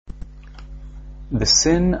The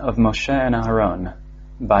Sin of Moshe and Aharon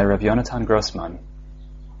by Rav Yonatan Grossman.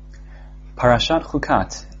 Parashat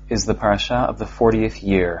Chukat is the parasha of the 40th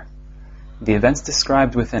year. The events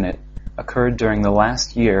described within it occurred during the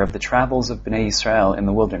last year of the travels of Bnei Yisrael in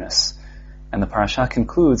the wilderness, and the parasha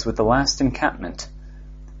concludes with the last encampment.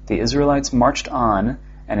 The Israelites marched on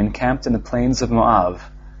and encamped in the plains of Moab,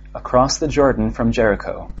 across the Jordan from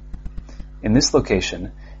Jericho. In this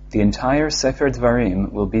location, the entire Sefer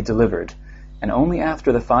Dvarim will be delivered, and only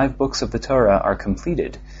after the 5 books of the Torah are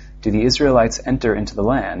completed do the Israelites enter into the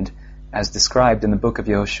land, as described in the book of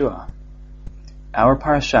Yehoshua. Our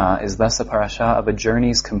parasha is thus a parasha of a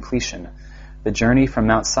journey's completion, the journey from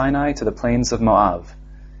Mount Sinai to the plains of Moab.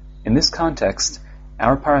 In this context,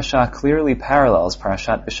 our parasha clearly parallels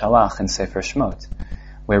Parashat Bishalach in Sefer Shmot,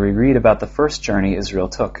 where we read about the first journey Israel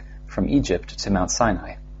took from Egypt to Mount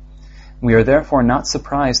Sinai. We are therefore not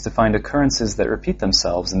surprised to find occurrences that repeat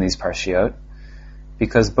themselves in these parshiot,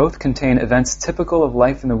 because both contain events typical of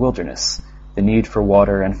life in the wilderness, the need for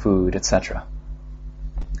water and food, etc.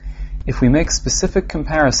 If we make specific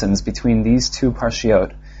comparisons between these two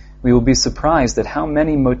parshiot, we will be surprised at how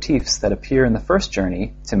many motifs that appear in the first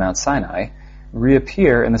journey to Mount Sinai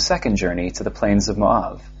reappear in the second journey to the plains of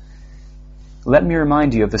Moab. Let me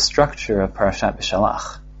remind you of the structure of Parashat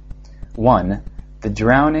Bishalach. 1. The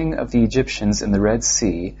drowning of the Egyptians in the Red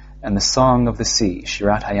Sea and the song of the sea,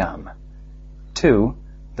 Shirat Hayam. 2.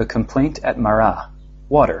 The complaint at Marah,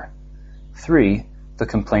 water. 3. The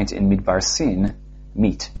complaint in Midbar Sin,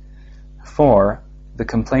 meat. 4. The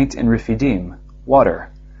complaint in Refidim, water.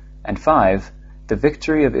 And 5. The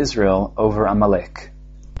victory of Israel over Amalek.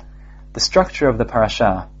 The structure of the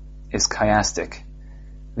parasha is chiastic.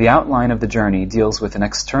 The outline of the journey deals with an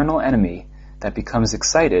external enemy that becomes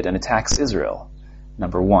excited and attacks Israel,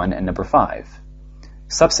 number 1 and number 5.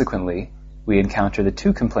 Subsequently, we encounter the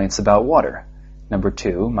 2 complaints about water, number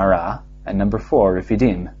 2, Marah, and number 4,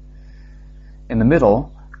 Refidim. In the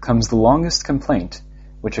middle comes the longest complaint,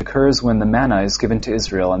 which occurs when the manna is given to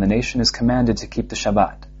Israel and the nation is commanded to keep the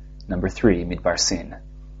Shabbat, number 3, Midbar Sin.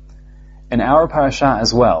 In our parasha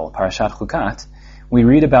as well, Parashat Chukat, we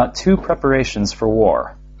read about 2 preparations for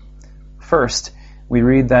war. First, we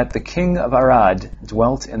read that the king of Arad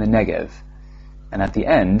dwelt in the Negev, and at the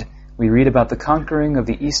end, we read about the conquering of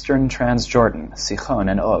the eastern Transjordan,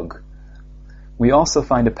 Sichon and Og. We also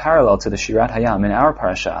find a parallel to the Shirat Hayam in our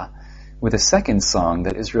parasha with a second song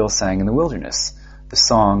that Israel sang in the wilderness, the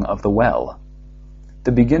Song of the Well.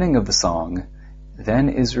 The beginning of the song, "Then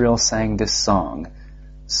Israel sang this song,"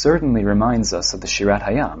 certainly reminds us of the Shirat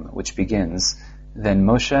Hayam, which begins, "Then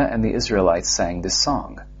Moshe and the Israelites sang this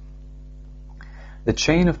song." The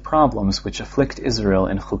chain of problems which afflict Israel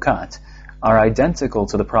in Chukat are identical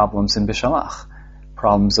to the problems in Bishalach,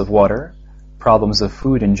 problems of water, problems of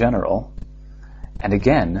food in general, and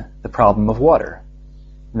again, the problem of water.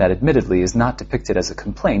 That admittedly is not depicted as a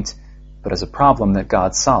complaint, but as a problem that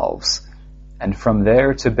God solves. And from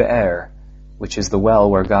there to Be'er, which is the well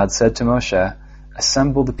where God said to Moshe,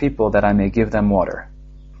 "Assemble the people that I may give them water."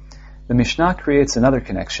 The Mishnah creates another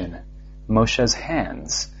connection, Moshe's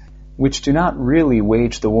hands, which do not really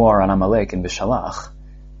wage the war on Amalek in Bishalach,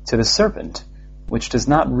 to the serpent, which does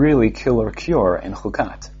not really kill or cure in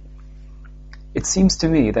Chukat. It seems to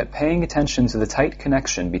me that paying attention to the tight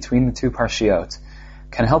connection between the 2 parshiot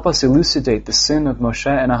can help us elucidate the sin of Moshe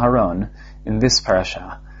and Aharon in this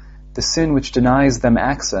parasha, the sin which denies them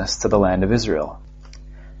access to the land of Israel.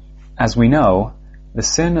 As we know, the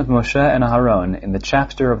sin of Moshe and Aharon in the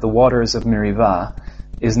chapter of the waters of Merivah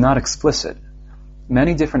is not explicit.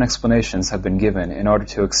 Many different explanations have been given in order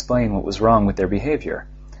to explain what was wrong with their behavior.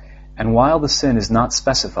 And while the sin is not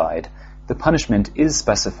specified, the punishment is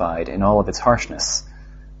specified in all of its harshness.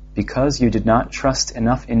 "Because you did not trust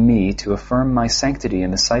enough in me to affirm my sanctity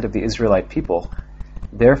in the sight of the Israelite people,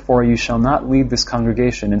 therefore you shall not lead this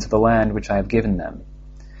congregation into the land which I have given them."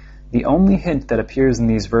 The only hint that appears in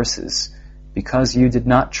these verses, "because you did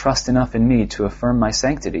not trust enough in me to affirm my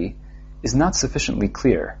sanctity," is not sufficiently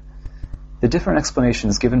clear. The different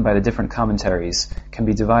explanations given by the different commentaries can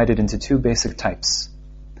be divided into 2 basic types.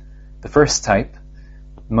 The first type,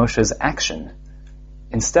 Moshe's action.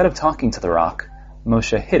 Instead of talking to the rock,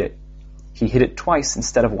 Moshe hit it. He hit it twice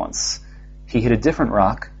instead of once. He hit a different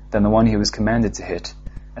rock than the one he was commanded to hit,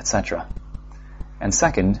 etc. And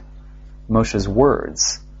second, Moshe's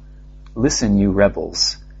words. "Listen, you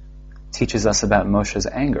rebels," teaches us about Moshe's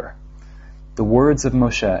anger. The words of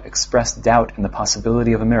Moshe express doubt in the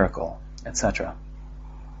possibility of a miracle, etc.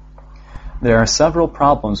 There are several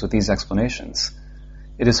problems with these explanations.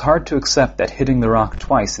 It is hard to accept that hitting the rock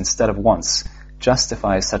twice instead of once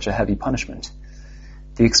justifies such a heavy punishment.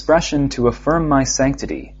 The expression "to affirm my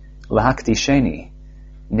sanctity," lahakdisheni,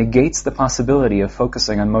 negates the possibility of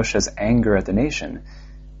focusing on Moshe's anger at the nation,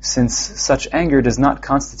 since such anger does not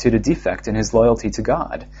constitute a defect in his loyalty to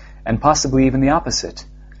God, and possibly even the opposite.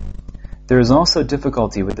 There is also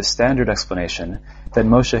difficulty with the standard explanation that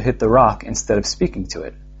Moshe hit the rock instead of speaking to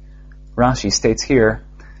it. Rashi states here,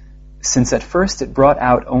 "Since at first it brought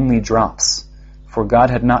out only drops, for God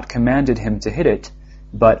had not commanded him to hit it,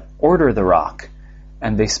 but order the rock,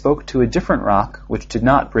 and they spoke to a different rock which did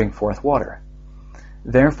not bring forth water.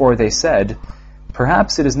 Therefore they said,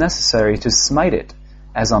 Perhaps it is necessary to smite it,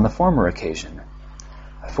 as on the former occasion.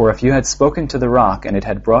 For if you had spoken to the rock and it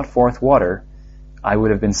had brought forth water, I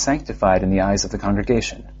would have been sanctified in the eyes of the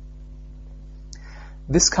congregation."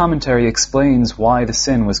 This commentary explains why the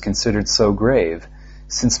sin was considered so grave,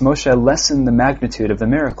 since Moshe lessened the magnitude of the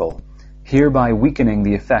miracle, hereby weakening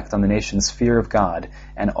the effect on the nation's fear of God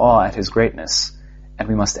and awe at his greatness. And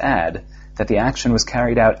we must add that the action was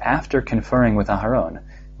carried out after conferring with Aharon,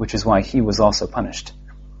 which is why he was also punished.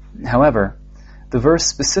 However, the verse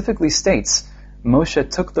specifically states, Moshe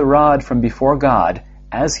took the rod from before God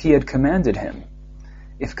as he had commanded him.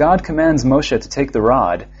 If God commands Moshe to take the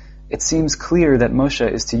rod, it seems clear that Moshe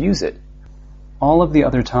is to use it. All of the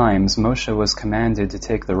other times Moshe was commanded to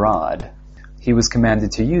take the rod, he was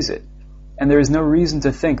commanded to use it, and there is no reason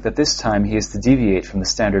to think that this time he is to deviate from the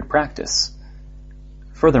standard practice.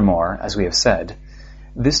 Furthermore, as we have said,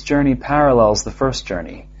 this journey parallels the first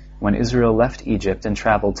journey, when Israel left Egypt and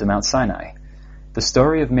traveled to Mount Sinai. The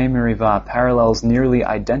story of Mei Merivah parallels nearly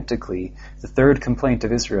identically the third complaint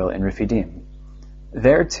of Israel in Rephidim.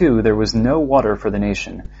 There too there was no water for the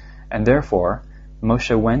nation, and therefore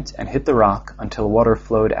Moshe went and hit the rock until water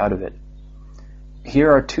flowed out of it.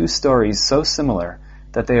 Here are two stories so similar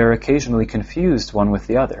that they are occasionally confused one with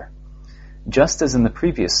the other. Just as in the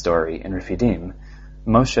previous story in Rephidim,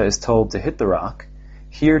 Moshe is told to hit the rock,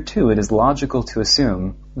 here too it is logical to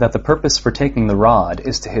assume that the purpose for taking the rod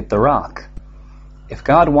is to hit the rock. If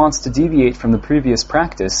God wants to deviate from the previous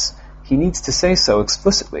practice, he needs to say so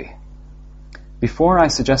explicitly. Before I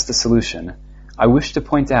suggest a solution, I wish to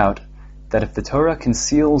point out that if the Torah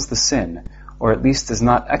conceals the sin, or at least does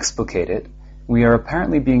not explicate it, we are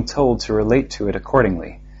apparently being told to relate to it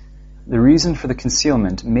accordingly. The reason for the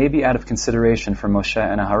concealment may be out of consideration for Moshe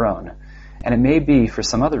and Aharon, and it may be for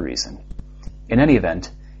some other reason. In any event,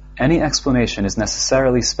 any explanation is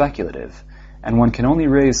necessarily speculative, and one can only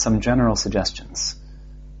raise some general suggestions.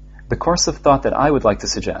 The course of thought that I would like to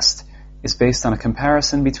suggest is based on a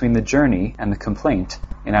comparison between the journey and the complaint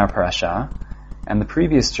in our parasha, and the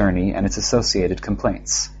previous journey and its associated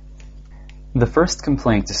complaints. The first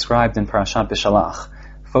complaint described in Parashat Bishalach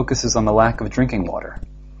focuses on the lack of drinking water.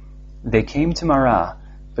 They came to Marah,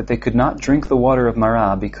 but they could not drink the water of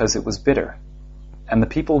Marah because it was bitter. And the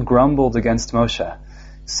people grumbled against Moshe,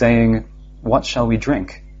 saying, "What shall we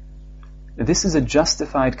drink?" This is a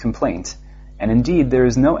justified complaint, and indeed there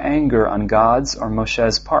is no anger on God's or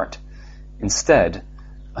Moshe's part. Instead,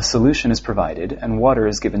 a solution is provided and water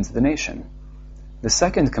is given to the nation. The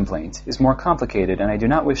second complaint is more complicated, and I do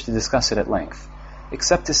not wish to discuss it at length,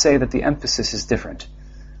 except to say that the emphasis is different.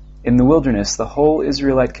 In the wilderness, the whole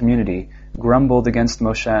Israelite community grumbled against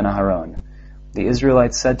Moshe and Aharon. The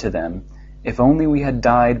Israelites said to them, "If only we had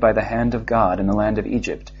died by the hand of God in the land of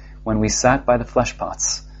Egypt, when we sat by the flesh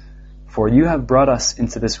pots. For you have brought us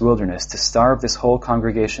into this wilderness to starve this whole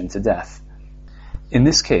congregation to death." In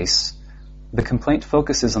this case, the complaint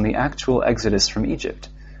focuses on the actual exodus from Egypt,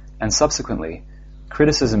 and subsequently,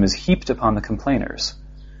 criticism is heaped upon the complainers.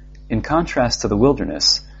 In contrast to the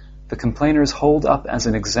wilderness, the complainers hold up as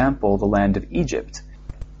an example the land of Egypt,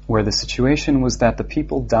 where the situation was that the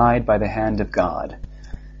people died by the hand of God.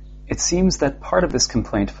 It seems that part of this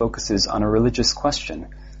complaint focuses on a religious question.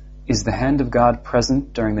 Is the hand of God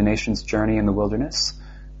present during the nation's journey in the wilderness?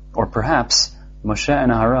 Or perhaps Moshe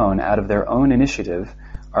and Aharon, out of their own initiative,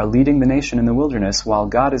 are leading the nation in the wilderness while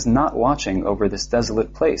God is not watching over this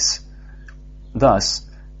desolate place. Thus,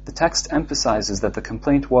 the text emphasizes that the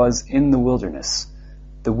complaint was in the wilderness.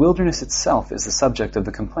 The wilderness itself is the subject of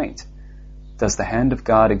the complaint. Does the hand of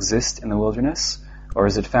God exist in the wilderness, or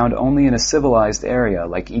is it found only in a civilized area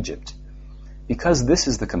like Egypt? Because this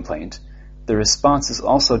is the complaint, the response is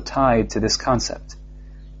also tied to this concept.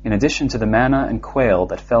 In addition to the manna and quail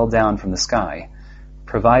that fell down from the sky,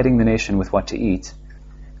 providing the nation with what to eat,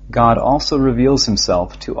 God also reveals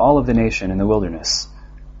himself to all of the nation in the wilderness,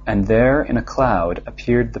 and there in a cloud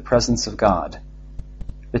appeared the presence of God.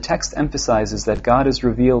 The text emphasizes that God is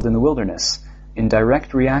revealed in the wilderness, in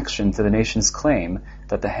direct reaction to the nation's claim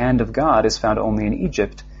that the hand of God is found only in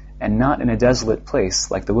Egypt and not in a desolate place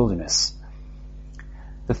like the wilderness.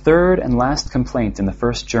 The third and last complaint in the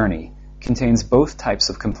first journey contains both types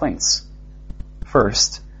of complaints.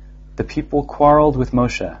 First, the people quarreled with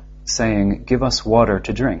Moshe, saying, "Give us water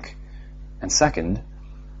to drink." And second,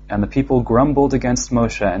 and the people grumbled against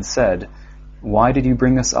Moshe and said, "Why did you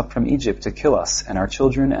bring us up from Egypt to kill us and our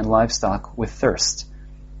children and livestock with thirst?"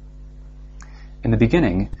 In the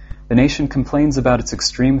beginning, the nation complains about its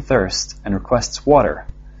extreme thirst and requests water.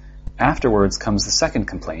 Afterwards comes the second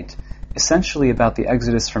complaint, essentially about the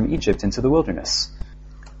exodus from Egypt into the wilderness.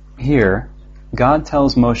 Here, God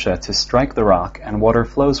tells Moshe to strike the rock and water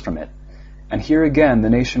flows from it. And here again the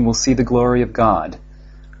nation will see the glory of God.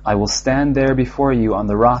 "I will stand there before you on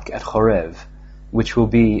the rock at Chorev, which will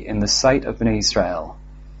be in the sight of Bnei Israel."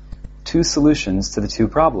 Two solutions to the two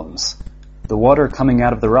problems. The water coming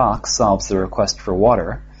out of the rock solves the request for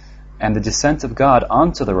water, and the descent of God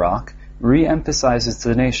onto the rock re-emphasizes to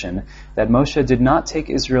the nation that Moshe did not take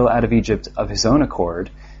Israel out of Egypt of his own accord,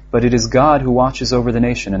 but it is God who watches over the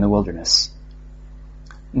nation in the wilderness.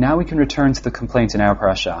 Now we can return to the complaint in our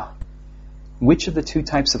parasha. Which of the two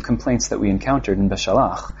types of complaints that we encountered in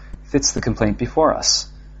Beshalach fits the complaint before us?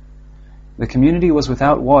 The community was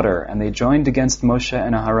without water, and they joined against Moshe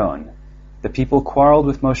and Aharon. The people quarreled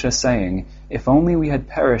with Moshe, saying, "If only we had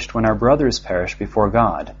perished when our brothers perished before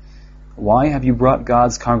God. Why have you brought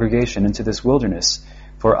God's congregation into this wilderness,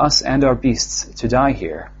 for us and our beasts to die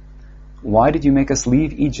here? Why did you make us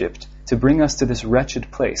leave Egypt to bring us to this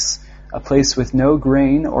wretched place, a place with no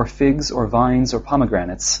grain or figs or vines or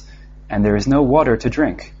pomegranates, and there is no water to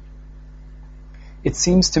drink?" It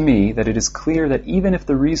seems to me that it is clear that even if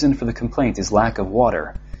the reason for the complaint is lack of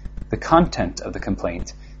water, the content of the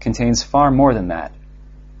complaint contains far more than that.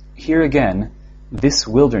 Here again, this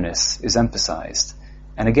wilderness is emphasized,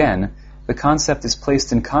 and again, the concept is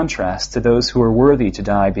placed in contrast to those who are worthy to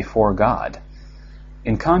die before God.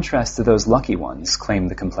 In contrast to those lucky ones, claim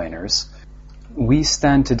the complainers, we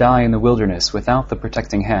stand to die in the wilderness without the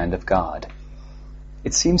protecting hand of God.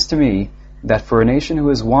 It seems to me that for a nation who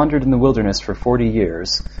has wandered in the wilderness for 40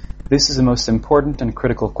 years, this is a most important and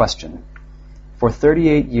critical question. For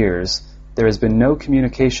 38 years, there has been no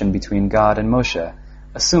communication between God and Moshe,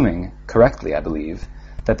 assuming, correctly I believe,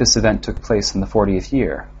 that this event took place in the 40th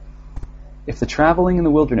year. If the traveling in the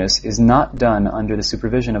wilderness is not done under the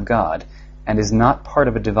supervision of God, and is not part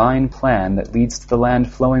of a divine plan that leads to the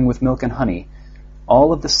land flowing with milk and honey,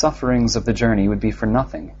 all of the sufferings of the journey would be for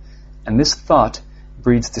nothing, and this thought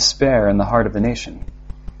breeds despair in the heart of the nation.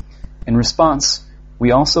 In response,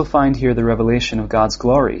 we also find here the revelation of God's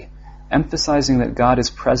glory, emphasizing that God is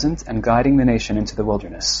present and guiding the nation into the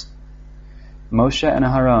wilderness. Moshe and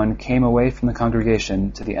Aharon came away from the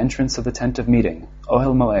congregation to the entrance of the tent of meeting,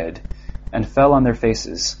 Ohel Moed, and fell on their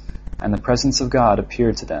faces, and the presence of God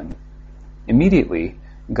appeared to them. Immediately,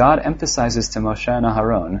 God emphasizes to Moshe and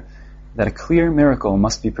Aharon that a clear miracle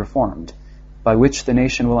must be performed, by which the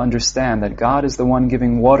nation will understand that God is the one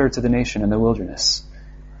giving water to the nation in the wilderness.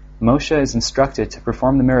 Moshe is instructed to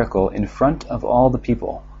perform the miracle in front of all the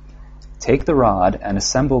people. Take the rod and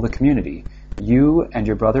assemble the community, you and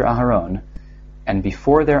your brother Aharon, and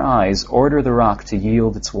before their eyes order the rock to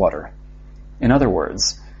yield its water. In other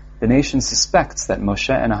words, the nation suspects that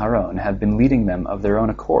Moshe and Aharon have been leading them of their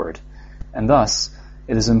own accord, and thus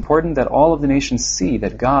it is important that all of the nations see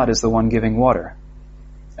that God is the one giving water.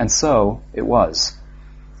 And so it was.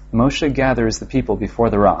 Moshe gathers the people before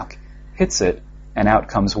the rock, hits it, and out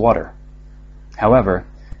comes water. However,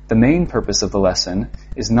 the main purpose of the lesson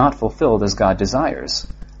is not fulfilled as God desires.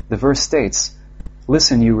 The verse states,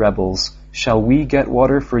 "Listen, you rebels, shall we get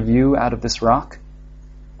water for you out of this rock?"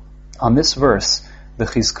 On this verse, the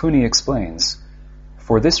Chizkuni explains,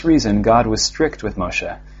 "For this reason God was strict with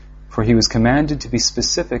Moshe, for he was commanded to be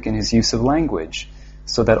specific in his use of language,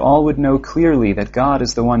 so that all would know clearly that God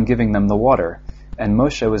is the one giving them the water, and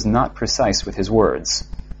Moshe was not precise with his words."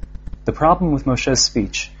 The problem with Moshe's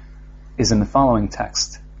speech is in the following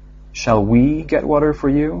text, "Shall we get water for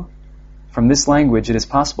you?" From this language it is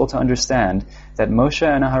possible to understand that Moshe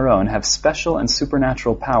and Aharon have special and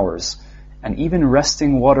supernatural powers, and even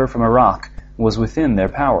wresting water from a rock was within their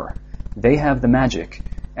power. They have the magic,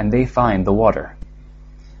 and they find the water.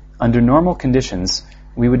 Under normal conditions,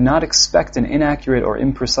 we would not expect an inaccurate or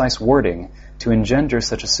imprecise wording to engender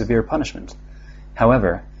such a severe punishment.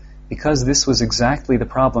 However, because this was exactly the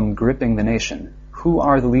problem gripping the nation, who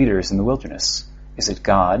are the leaders in the wilderness? Is it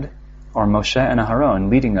God, or Moshe and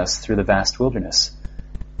Aharon leading us through the vast wilderness?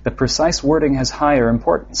 The precise wording has higher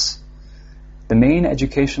importance. The main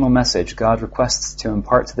educational message God requests to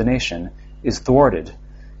impart to the nation is thwarted,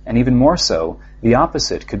 and even more so, the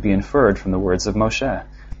opposite could be inferred from the words of Moshe,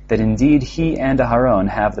 that indeed he and Aharon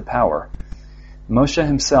have the power. Moshe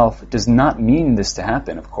himself does not mean this to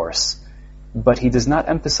happen, of course, but he does not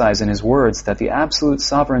emphasize in his words that the absolute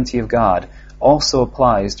sovereignty of God also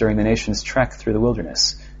applies during the nation's trek through the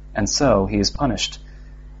wilderness, and so he is punished.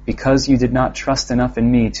 Because you did not trust enough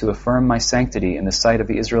in me to affirm my sanctity in the sight of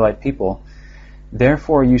the Israelite people,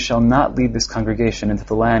 therefore you shall not lead this congregation into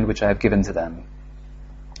the land which I have given to them.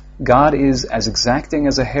 God is as exacting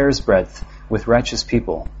as a hair's breadth with righteous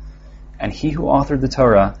people, and he who authored the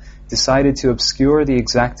Torah decided to obscure the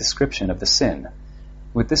exact description of the sin.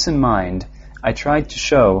 With this in mind, I tried to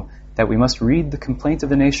show that we must read the complaint of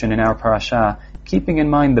the nation in our parasha, keeping in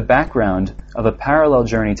mind the background of a parallel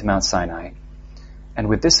journey to Mount Sinai. And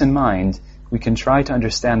with this in mind, we can try to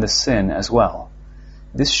understand the sin as well.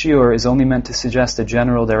 This shiur is only meant to suggest a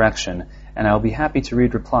general direction, and I will be happy to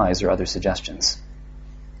read replies or other suggestions.